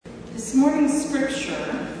This morning's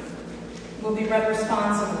scripture will be read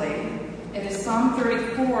responsively. It is Psalm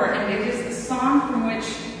 34, and it is the psalm from which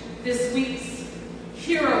this week's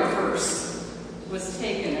hero verse was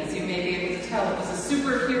taken. As you may be able to tell, it was a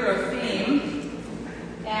superhero theme,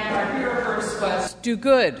 and our hero verse was, "Do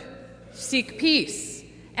good, seek peace,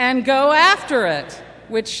 and go after it,"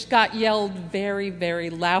 which got yelled very, very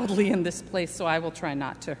loudly in this place, so I will try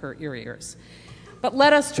not to hurt your ears. But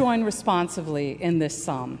let us join responsively in this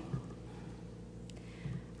psalm.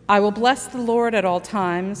 I will bless the Lord at all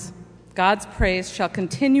times. God's praise shall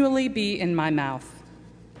continually be in my mouth.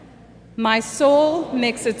 My soul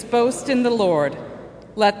makes its boast in the Lord.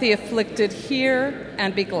 Let the afflicted hear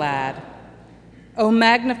and be glad. O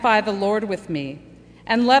magnify the Lord with me,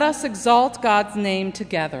 and let us exalt God's name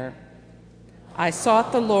together. I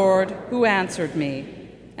sought the Lord, who answered me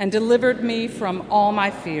and delivered me from all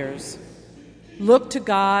my fears. Look to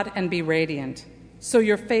God and be radiant, so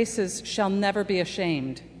your faces shall never be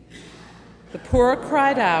ashamed. The poor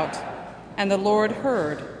cried out, and the Lord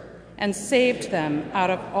heard and saved them out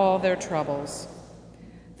of all their troubles.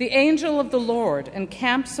 The angel of the Lord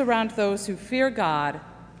encamps around those who fear God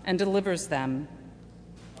and delivers them.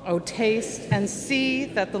 O taste and see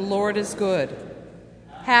that the Lord is good.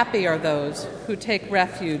 Happy are those who take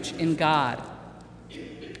refuge in God.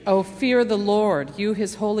 O fear the Lord, you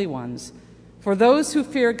his holy ones, for those who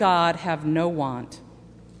fear God have no want.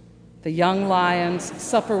 The young lions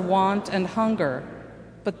suffer want and hunger,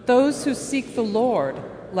 but those who seek the Lord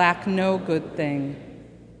lack no good thing.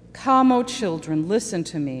 Come, O children, listen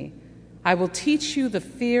to me. I will teach you the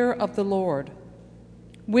fear of the Lord.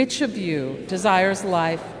 Which of you desires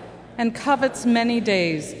life and covets many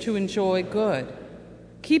days to enjoy good?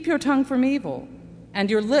 Keep your tongue from evil and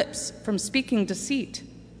your lips from speaking deceit.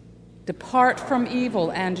 Depart from evil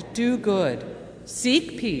and do good.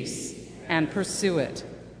 Seek peace and pursue it.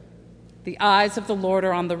 The eyes of the Lord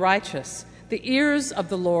are on the righteous. The ears of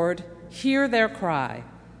the Lord hear their cry.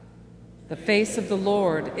 The face of the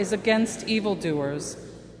Lord is against evildoers,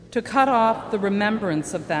 to cut off the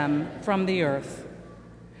remembrance of them from the earth.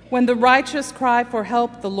 When the righteous cry for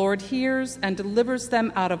help, the Lord hears and delivers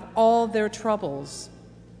them out of all their troubles.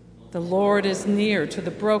 The Lord is near to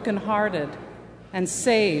the brokenhearted and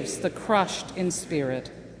saves the crushed in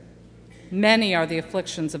spirit. Many are the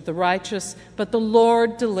afflictions of the righteous, but the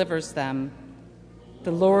Lord delivers them.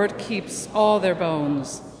 The Lord keeps all their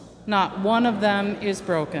bones. Not one of them is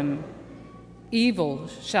broken. Evil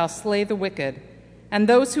shall slay the wicked, and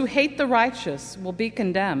those who hate the righteous will be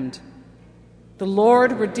condemned. The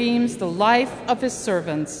Lord redeems the life of his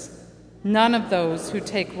servants. None of those who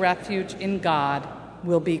take refuge in God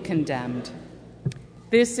will be condemned.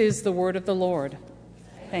 This is the word of the Lord.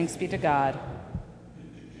 Thanks be to God.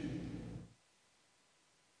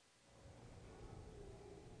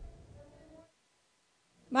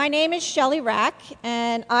 My name is Shelley Rack,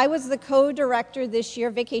 and I was the co-director this year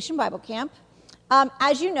of Vacation Bible Camp.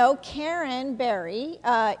 As you know, Karen Berry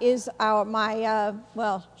is I'm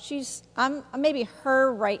maybe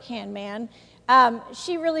her right-hand man.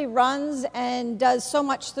 She really runs and does so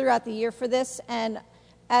much throughout the year for this, and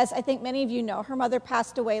as I think many of you know, her mother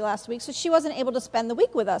passed away last week, so she wasn't able to spend the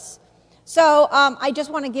week with us. So I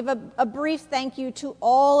just want to give a brief thank you to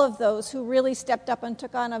all of those who really stepped up and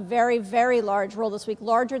took on a very, very large role this week,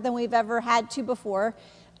 larger than we've ever had to before.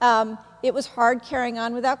 It was hard carrying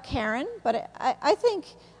on without Karen, but I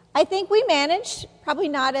think we managed, probably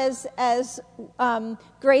not as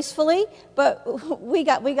gracefully, but we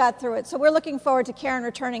got through it. So we're looking forward to Karen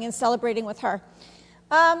returning and celebrating with her.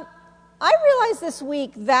 I realized this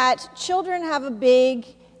week that children have a big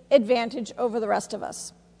advantage over the rest of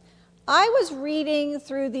us. I was reading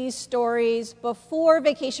through these stories before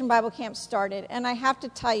Vacation Bible Camp started, and I have to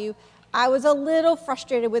tell you, I was a little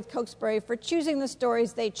frustrated with Cokesbury for choosing the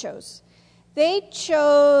stories they chose. They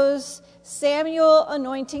chose Samuel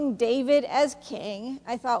anointing David as king.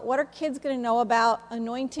 I thought, what are kids going to know about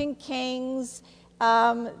anointing kings,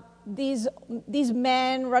 these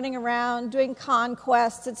men running around doing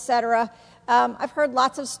conquests, etc.? I've heard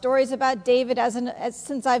lots of stories about David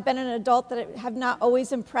since I've been an adult that have not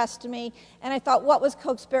always impressed me, and I thought, what was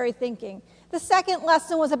Cokesbury thinking? The second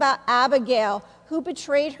lesson was about Abigail, who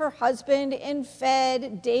betrayed her husband and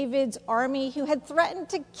fed David's army, who had threatened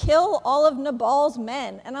to kill all of Nabal's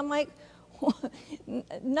men. And I'm like,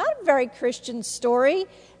 not a very Christian story.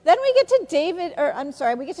 Then we get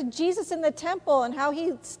to Jesus in the temple and how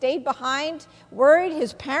he stayed behind, worried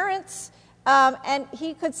his parents, and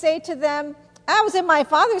he could say to them, I was in my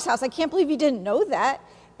Father's house. I can't believe you didn't know that.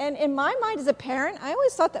 And in my mind as a parent, I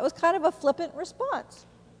always thought that was kind of a flippant response.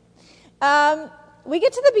 we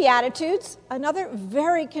get to the Beatitudes, another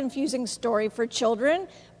very confusing story for children.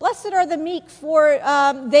 Blessed are the meek, for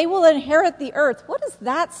they will inherit the earth. What is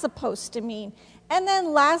that supposed to mean? And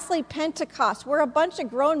then lastly, Pentecost, where a bunch of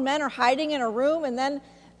grown men are hiding in a room, and then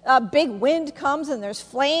a big wind comes and there's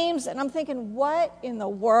flames. And I'm thinking, what in the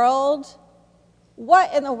world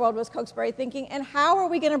was Cokesbury thinking? And how are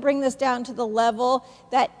we going to bring this down to the level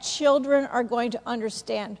that children are going to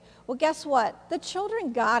understand? Well, guess what? The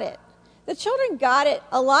children got it. The children got it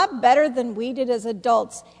a lot better than we did as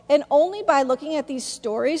adults. And only by looking at these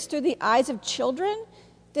stories through the eyes of children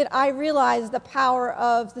did I realize the power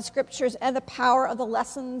of the scriptures and the power of the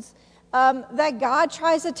lessons that God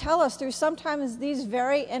tries to tell us through sometimes these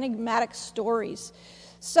very enigmatic stories.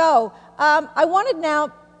 So I want to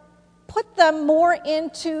now put them more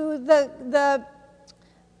into the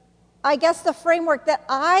framework that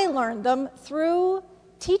I learned them through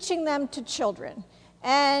teaching them to children.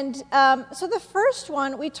 And so the first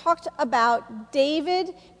one, we talked about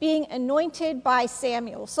David being anointed by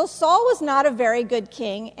Samuel. So Saul was not a very good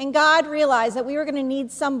king, and God realized that we were going to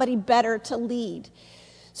need somebody better to lead.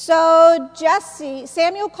 So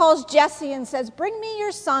Samuel calls Jesse and says, bring me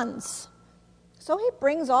your sons. So he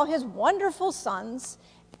brings all his wonderful sons,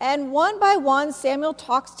 and one by one, Samuel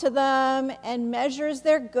talks to them and measures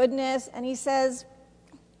their goodness, and he says,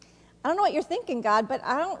 I don't know what you're thinking, God, but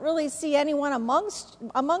I don't really see anyone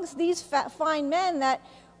amongst these fine men that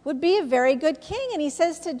would be a very good king. And he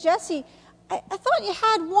says to Jesse, I thought you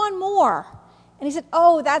had one more. And he said,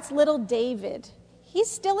 oh, that's little David. He's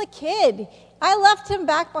still a kid. I left him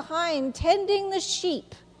back behind tending the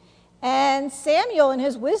sheep. And Samuel, in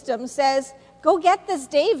his wisdom, says, go get this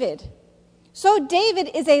David. So David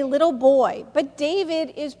is a little boy, but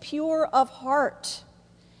David is pure of heart.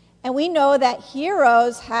 And we know that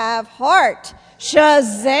heroes have heart.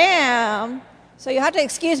 Shazam! So you have to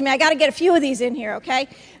excuse me. I got to get a few of these in here, okay?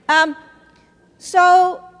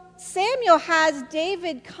 So Samuel has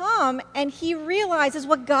David come, and he realizes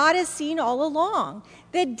what God has seen all along,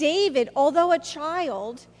 that David, although a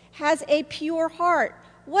child, has a pure heart.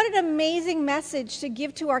 What an amazing message to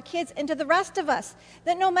give to our kids and to the rest of us,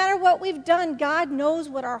 that no matter what we've done, God knows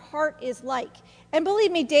what our heart is like. And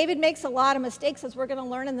believe me, David makes a lot of mistakes, as we're going to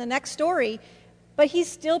learn in the next story, but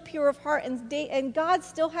he's still pure of heart, and God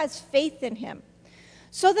still has faith in him.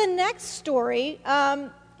 So the next story,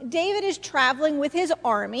 David is traveling with his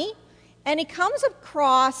army, and he comes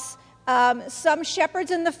across some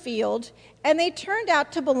shepherds in the field, and they turned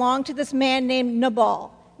out to belong to this man named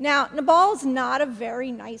Nabal. Now, Nabal's not a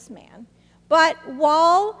very nice man, but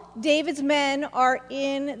while David's men are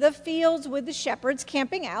in the fields with the shepherds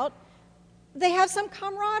camping out, they have some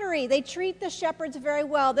camaraderie. They treat the shepherds very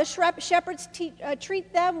well. The shepherds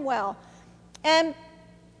treat them well. And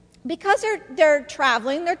because they're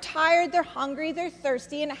traveling, they're tired, they're hungry, they're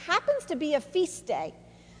thirsty, and it happens to be a feast day.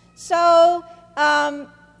 So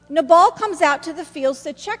Nabal comes out to the fields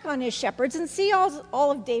to check on his shepherds and see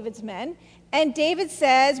all of David's men. And David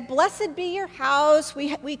says, blessed be your house.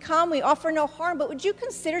 We come, we offer no harm, but would you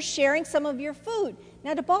consider sharing some of your food?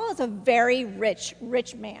 Now, Nabal is a very rich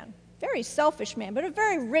man. Very selfish man, but a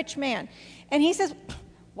very rich man. And he says,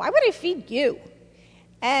 why would I feed you?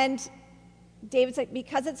 And David's like,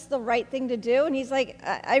 because it's the right thing to do. And he's like,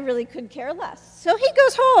 I really could care less. So he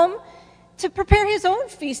goes home to prepare his own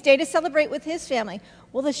feast day to celebrate with his family.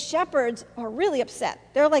 Well, the shepherds are really upset.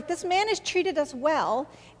 They're like, this man has treated us well,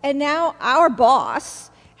 and now our boss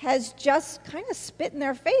has just kind of spit in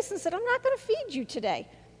their face and said, I'm not going to feed you today.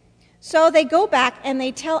 So they go back and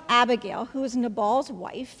they tell Abigail, who is Nabal's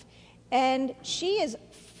wife, and she is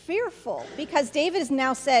fearful because David has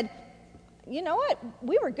now said, you know what,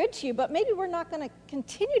 we were good to you, but maybe we're not going to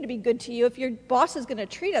continue to be good to you if your boss is going to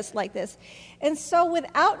treat us like this. And so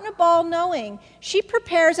without Nabal knowing, she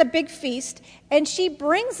prepares a big feast, and she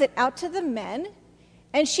brings it out to the men,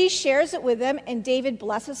 and she shares it with them, and David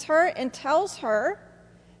blesses her and tells her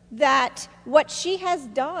that what she has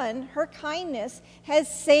done, her kindness,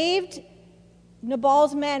 has saved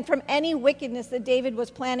Nabal's men from any wickedness that David was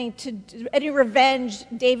planning to do, any revenge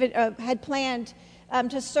David had planned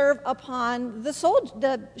to serve upon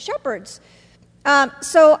the shepherds.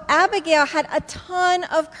 So Abigail had a ton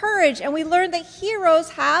of courage, and we learned that heroes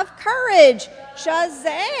have courage.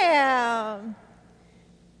 Shazam!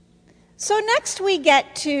 So next we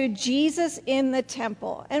get to Jesus in the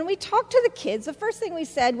temple, and we talked to the kids. The first thing we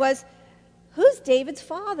said was, who's David's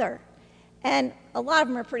father? And a lot of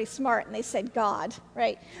them are pretty smart, and they said God,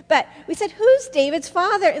 right? But we said, who's David's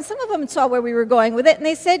father? And some of them saw where we were going with it, and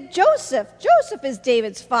they said, Joseph. Joseph is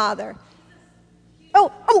David's father.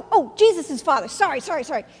 Oh, Jesus' father. Sorry.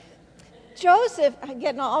 Joseph, I'm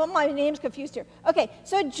getting all my names confused here. Okay,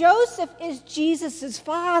 so Joseph is Jesus'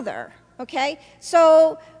 father, okay?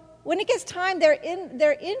 So when it gets time, they're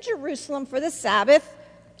in Jerusalem for the Sabbath,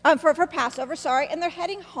 for Passover, and they're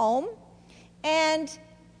heading home. And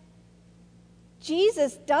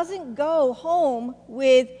Jesus doesn't go home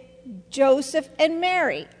with Joseph and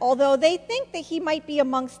Mary, although they think that he might be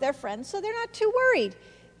amongst their friends, so they're not too worried.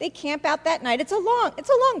 They camp out that night. It's a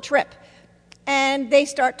long trip. And they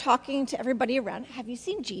start talking to everybody around. Have you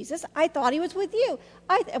seen Jesus? I thought he was with you.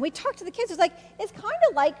 And we talked to the kids. It's kind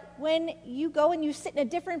of like when you go and you sit in a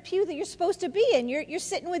different pew that you're supposed to be in. You're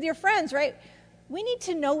sitting with your friends, right? We need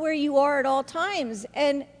to know where you are at all times.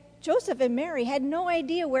 And Joseph and Mary had no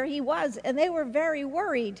idea where he was, and they were very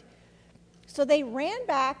worried. So they ran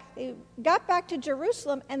back. They got back to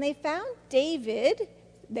Jerusalem, and they found David.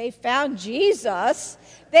 They found Jesus.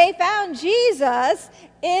 They found Jesus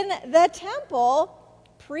in the temple,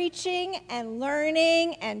 preaching and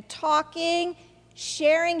learning and talking,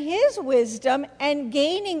 sharing his wisdom and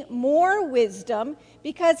gaining more wisdom,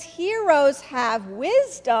 because heroes have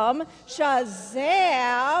wisdom.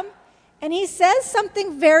 Shazam! And he says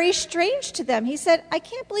something very strange to them. He said, I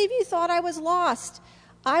can't believe you thought I was lost.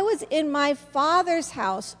 I was in my Father's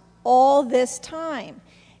house all this time.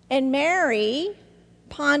 And Mary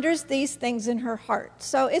ponders these things in her heart.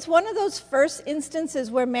 So it's one of those first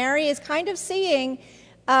instances where Mary is kind of seeing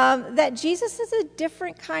that Jesus is a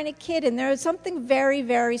different kind of kid, and there is something very,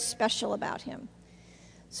 very special about him.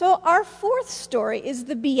 So our fourth story is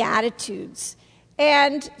the Beatitudes.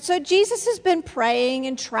 And so Jesus has been praying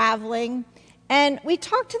and traveling, and we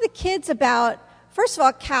talked to the kids about, first of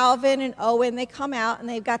all, Calvin and Owen. They come out and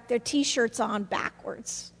they've got their T-shirts on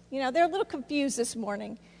backwards. You know, they're a little confused this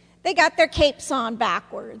morning. They got their capes on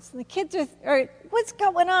backwards. And the kids are, what's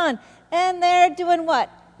going on? And they're doing what?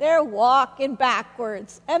 They're walking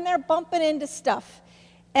backwards, and they're bumping into stuff.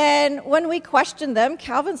 And when we questioned them,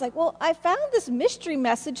 Calvin's like, well, I found this mystery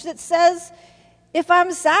message that says, if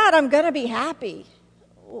I'm sad, I'm going to be happy.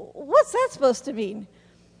 What's that supposed to mean?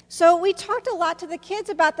 So we talked a lot to the kids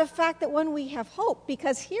about the fact that when we have hope,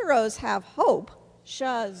 because heroes have hope,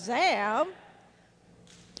 Shazam,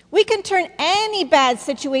 we can turn any bad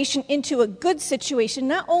situation into a good situation,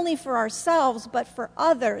 not only for ourselves, but for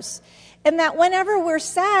others. And that whenever we're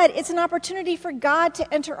sad, it's an opportunity for God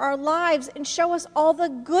to enter our lives and show us all the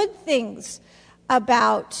good things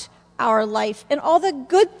about our life and all the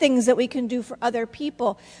good things that we can do for other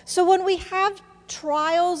people. So when we have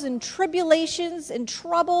trials and tribulations and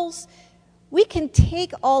troubles, we can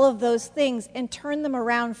take all of those things and turn them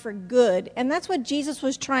around for good. And that's what Jesus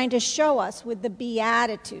was trying to show us with the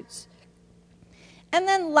Beatitudes. And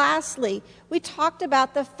then lastly, we talked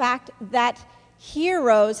about the fact that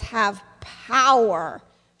heroes have power.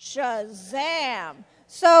 Shazam!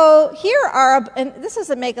 So here are, and this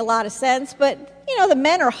doesn't make a lot of sense, but, you know, the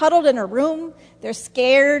men are huddled in a room. They're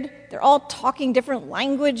scared. They're all talking different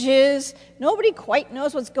languages. Nobody quite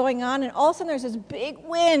knows what's going on. And all of a sudden there's this big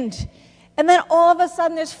wind. And then all of a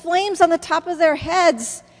sudden there's flames on the top of their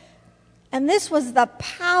heads. And this was the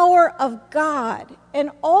power of God.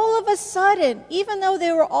 And all of a sudden, even though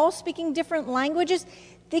they were all speaking different languages,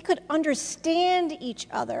 they could understand each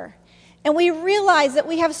other. And we realize that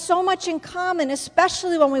we have so much in common,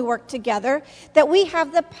 especially when we work together, that we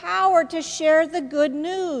have the power to share the good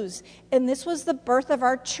news. And this was the birth of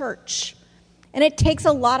our church. And it takes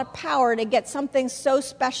a lot of power to get something so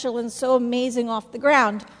special and so amazing off the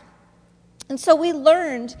ground. And so we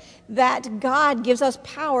learned that God gives us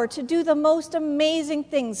power to do the most amazing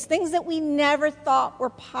things, things that we never thought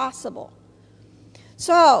were possible.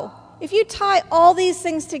 So if you tie all these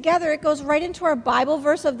things together, it goes right into our Bible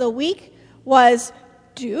verse of the week, was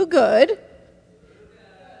do good,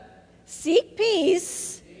 seek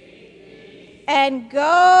peace, and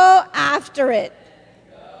go after it.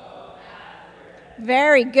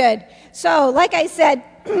 Very good. So, like I said,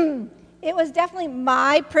 it was definitely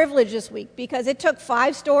my privilege this week because it took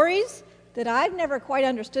 5 stories that I've never quite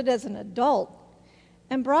understood as an adult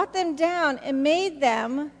and brought them down and made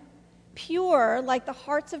them pure like the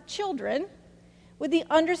hearts of children, with the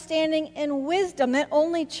understanding and wisdom that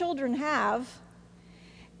only children have.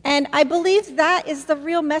 And I believe that is the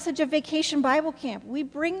real message of Vacation Bible Camp. We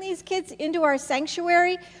bring these kids into our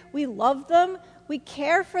sanctuary, we love them, we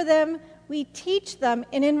care for them, we teach them,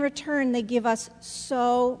 and in return they give us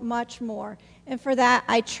so much more. And for that,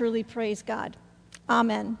 I truly praise God.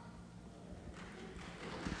 Amen.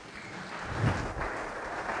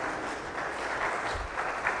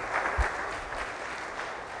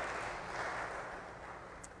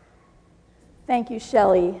 Thank you,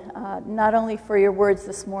 Shelley, not only for your words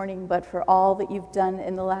this morning, but for all that you've done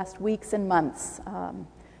in the last weeks and months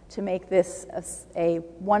to make this a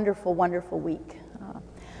wonderful, wonderful week.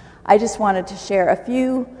 I just wanted to share a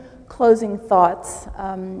few closing thoughts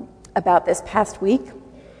about this past week.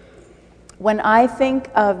 When I think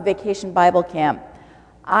of Vacation Bible Camp,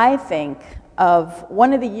 I think of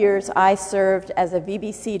one of the years I served as a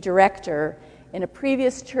VBC director in a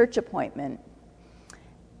previous church appointment.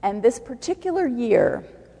 And this particular year,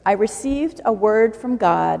 I received a word from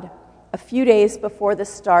God a few days before the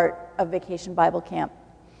start of Vacation Bible Camp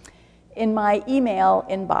in my email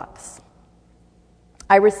inbox.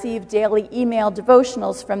 I received daily email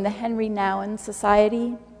devotionals from the Henry Nouwen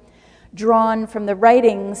Society, drawn from the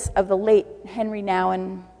writings of the late Henry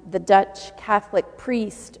Nouwen, the Dutch Catholic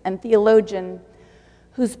priest and theologian,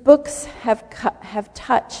 whose books have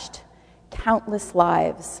touched countless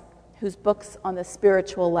lives, whose books on the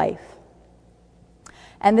spiritual life.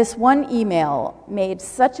 And this one email made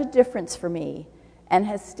such a difference for me and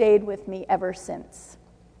has stayed with me ever since.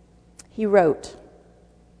 He wrote,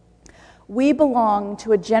 "We belong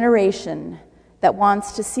to a generation that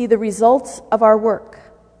wants to see the results of our work.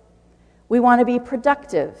 We want to be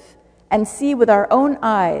productive and see with our own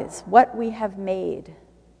eyes what we have made.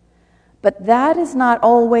 But that is not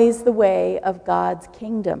always the way of God's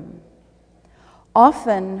kingdom.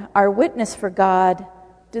 Often, our witness for God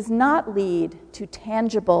does not lead to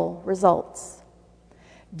tangible results.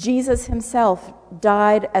 Jesus himself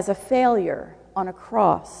died as a failure on a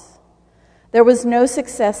cross. There was no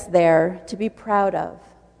success there to be proud of.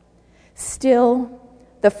 Still,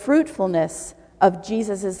 the fruitfulness of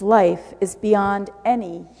Jesus' life is beyond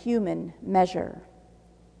any human measure.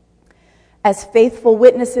 As faithful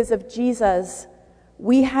witnesses of Jesus,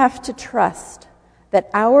 we have to trust that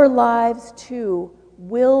our lives too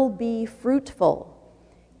will be fruitful,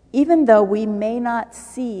 even though we may not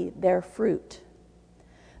see their fruit.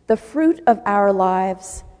 The fruit of our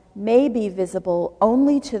lives may be visible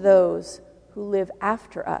only to those who live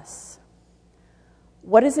after us.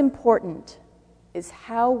 What is important is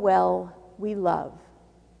how well we love.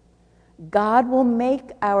 God will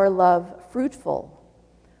make our love fruitful,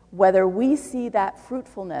 whether we see that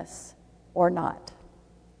fruitfulness or not.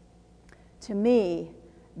 To me,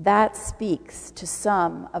 that speaks to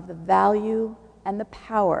some of the value and the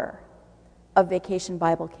power of Vacation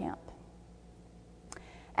Bible Camp.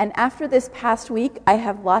 And after this past week, I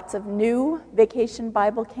have lots of new Vacation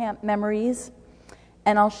Bible Camp memories,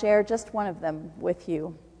 and I'll share just one of them with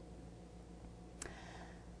you.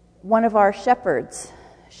 One of our shepherds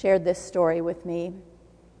shared this story with me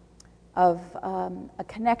of a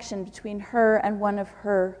connection between her and one of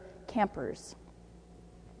her campers.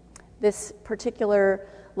 This particular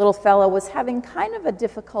little fellow was having kind of a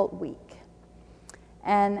difficult week.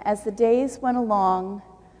 And as the days went along,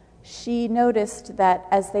 she noticed that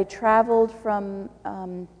as they traveled from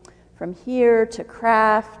here to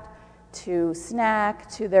craft, to snack,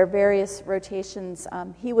 to their various rotations,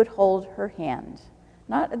 he would hold her hand.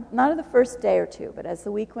 Not of the first day or two, but as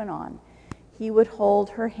the week went on, he would hold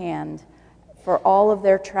her hand for all of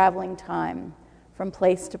their traveling time from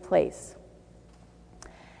place to place.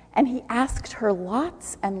 And he asked her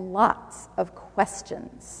lots and lots of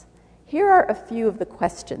questions. Here are a few of the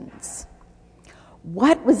questions.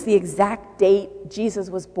 What was the exact date Jesus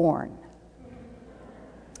was born?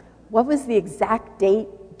 What was the exact date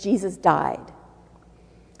Jesus died?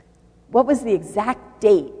 What was the exact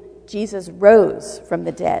date Jesus rose from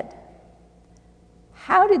the dead?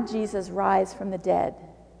 How did Jesus rise from the dead?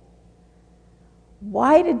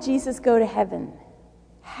 Why did Jesus go to heaven?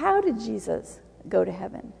 How did Jesus go to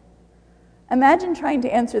heaven? Imagine trying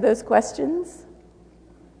to answer those questions.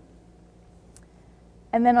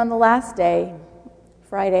 And then on the last day,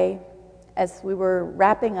 Friday, as we were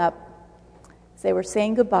wrapping up, as they were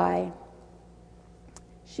saying goodbye,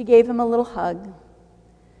 she gave him a little hug.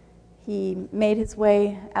 He made his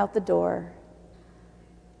way out the door.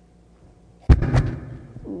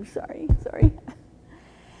 Ooh, sorry.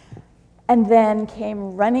 And then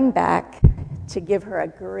came running back to give her a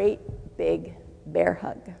great big bear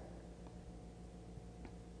hug.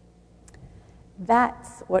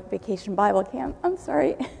 That's what Vacation Bible Camp,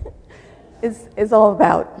 is all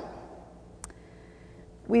about.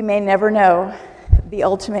 We may never know the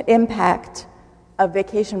ultimate impact of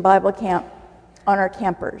Vacation Bible Camp on our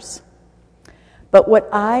campers. But what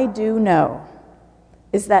I do know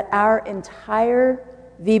is that our entire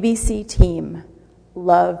VBC team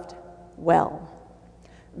loved well,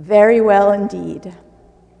 very well indeed.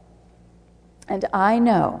 And I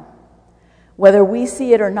know, whether we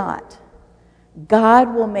see it or not,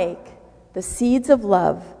 God will make the seeds of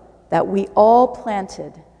love that we all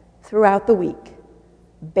planted throughout the week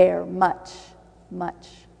bear much, much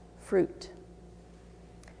fruit.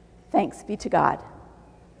 Thanks be to God.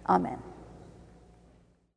 Amen.